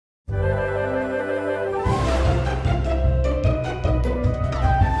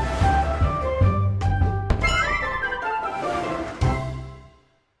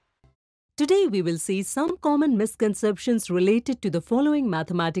Today we will see some common misconceptions related to the following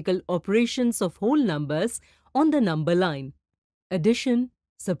mathematical operations of whole numbers on the number line: addition,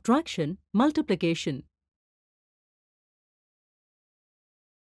 subtraction, multiplication.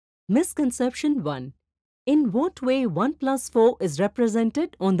 Misconception 1. In what way 1 plus 4 is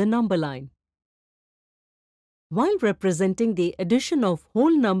represented on the number line? While representing the addition of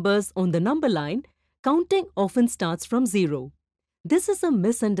whole numbers on the number line, counting often starts from 0. This is a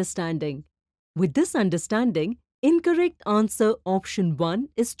misunderstanding. With this understanding, incorrect answer option 1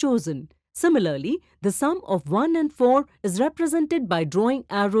 is chosen. Similarly, the sum of 1 and 4 is represented by drawing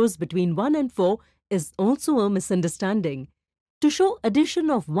arrows between 1 and 4 is also a misunderstanding. To show addition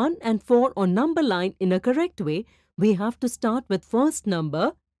of 1 and 4 on number line in a correct way, we have to start with first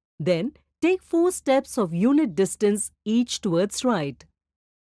number, then take 4 steps of unit distance each towards right.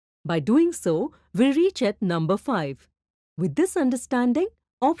 By doing so, we reach at number 5. With this understanding,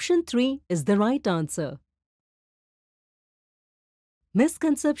 option 3 is the right answer.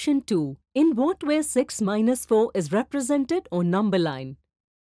 Misconception 2. In what way 6 minus 4 is represented on number line?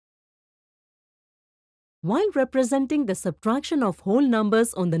 While representing the subtraction of whole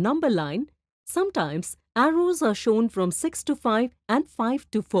numbers on the number line, sometimes arrows are shown from 6 to 5 and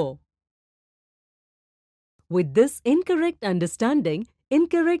 5 to 4. With this incorrect understanding,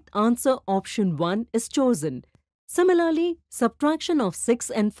 incorrect answer option 1 is chosen. Similarly, subtraction of 6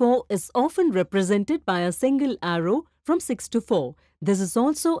 and 4 is often represented by a single arrow from 6 to 4. This is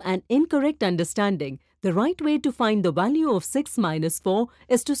also an incorrect understanding. The right way to find the value of 6 minus 4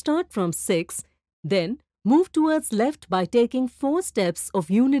 is to start from 6, then move towards left by taking 4 steps of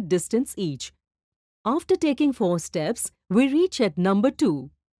unit distance each. After taking 4 steps, we reach at number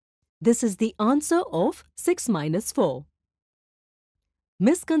 2. This is the answer of 6 minus 4.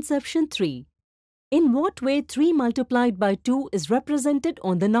 Misconception 3. In what way 3 multiplied by 2 is represented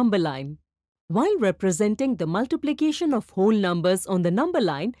on the number line? While representing the multiplication of whole numbers on the number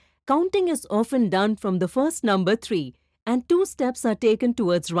line, counting is often done from the first number 3 and 2 steps are taken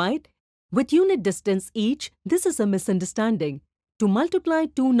towards right with unit distance each. This is a misunderstanding. To multiply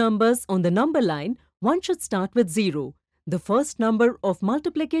two numbers on the number line, one should start with 0. The first number of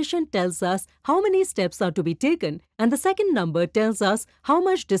multiplication tells us how many steps are to be taken, and the second number tells us how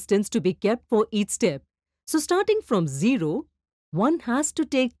much distance to be kept for each step. So starting from 0, one has to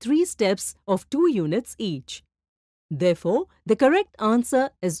take 3 steps of 2 units each. Therefore, the correct answer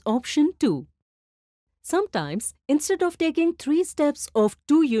is option 2. Sometimes, instead of taking 3 steps of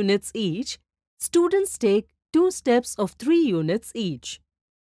 2 units each, students take 2 steps of 3 units each.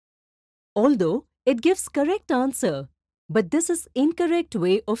 Although it gives correct answer, but this is incorrect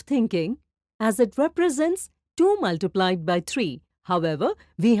way of thinking as it represents 2 multiplied by 3. However,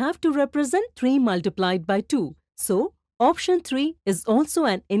 we have to represent 3 multiplied by 2. So, option 3 is also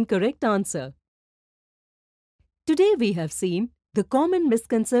an incorrect answer. Today we have seen the common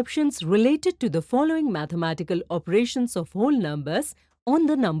misconceptions related to the following mathematical operations of whole numbers on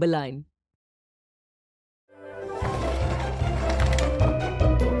the number line.